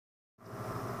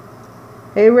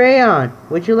Hey Rayon,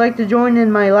 would you like to join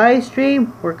in my live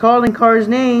stream? We're calling cars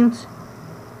names.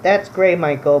 That's great,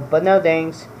 Michael, but no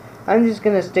thanks. I'm just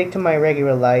gonna stick to my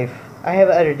regular life. I have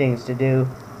other things to do.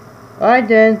 Alright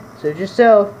then, suit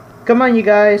yourself. Come on, you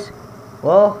guys.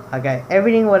 Well, I got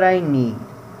everything what I need.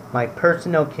 My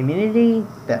personal community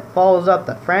that follows up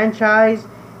the franchise,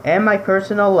 and my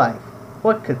personal life.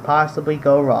 What could possibly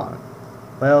go wrong?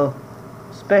 Well,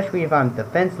 especially if I'm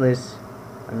defenseless.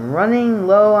 I'm running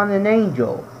low on an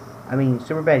angel. I mean,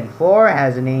 Super Betty 4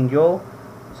 has an angel.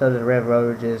 So does Red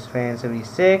Roger's Fan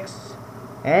 76.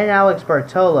 And Alex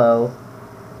Bartolo.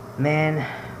 Man,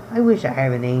 I wish I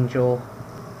had an angel.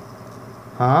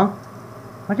 Huh?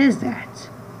 What is that?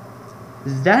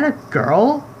 Is that a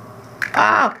girl?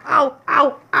 Ow! Ow!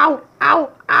 Ow! Ow!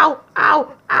 Ow! Ow!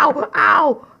 Ow! Ow!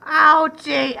 Ow!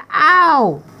 Ouchie!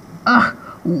 Ow!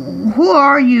 Who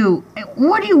are you?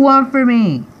 What do you want from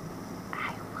me?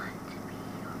 I want to be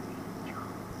your angel.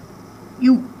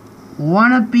 You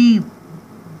wanna be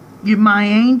my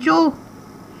angel?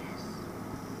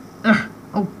 Yes.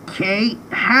 Okay.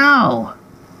 How?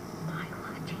 By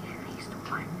watching at least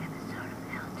one episode of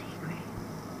LT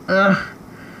Grey.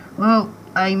 Well,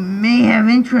 I may have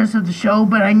interest of the show,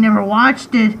 but I never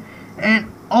watched it.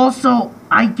 And also,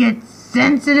 I get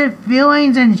sensitive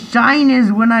feelings and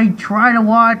shyness when I try to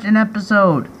watch an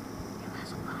episode. You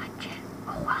must watch it,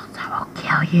 or else I will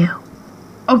kill you.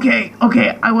 Okay,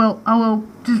 I will.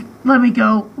 Just let me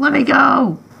go.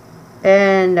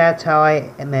 And that's how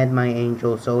I met my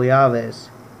angel, Zoe Aves.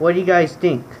 What do you guys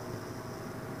think?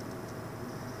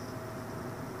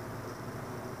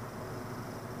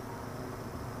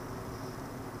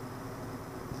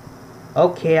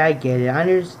 Okay, I get it. I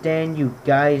understand you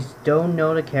guys don't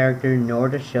know the character nor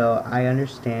the show. I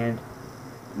understand.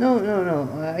 No.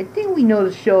 I think we know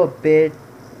the show a bit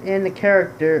and the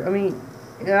character. I mean,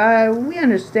 we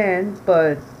understand,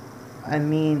 but I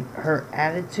mean, her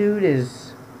attitude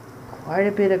is quite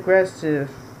a bit aggressive.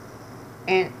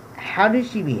 And how did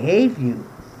she behave you?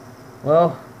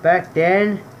 Well, back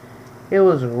then, it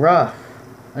was rough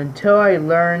until I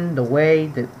learned the way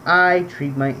that I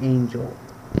treat my angel.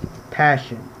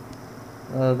 Passion.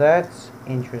 Well, that's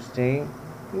interesting.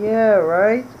 Yeah,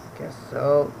 right? Guess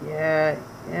so. Yeah.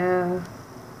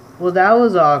 Well, that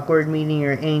was awkward meeting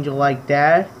your angel like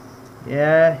that.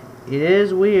 Yeah, it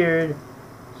is weird.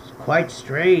 It's quite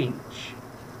strange.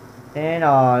 And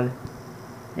odd.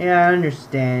 Yeah, I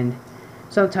understand.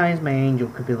 Sometimes my angel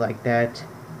could be like that.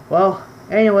 Well,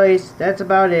 anyways, that's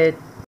about it.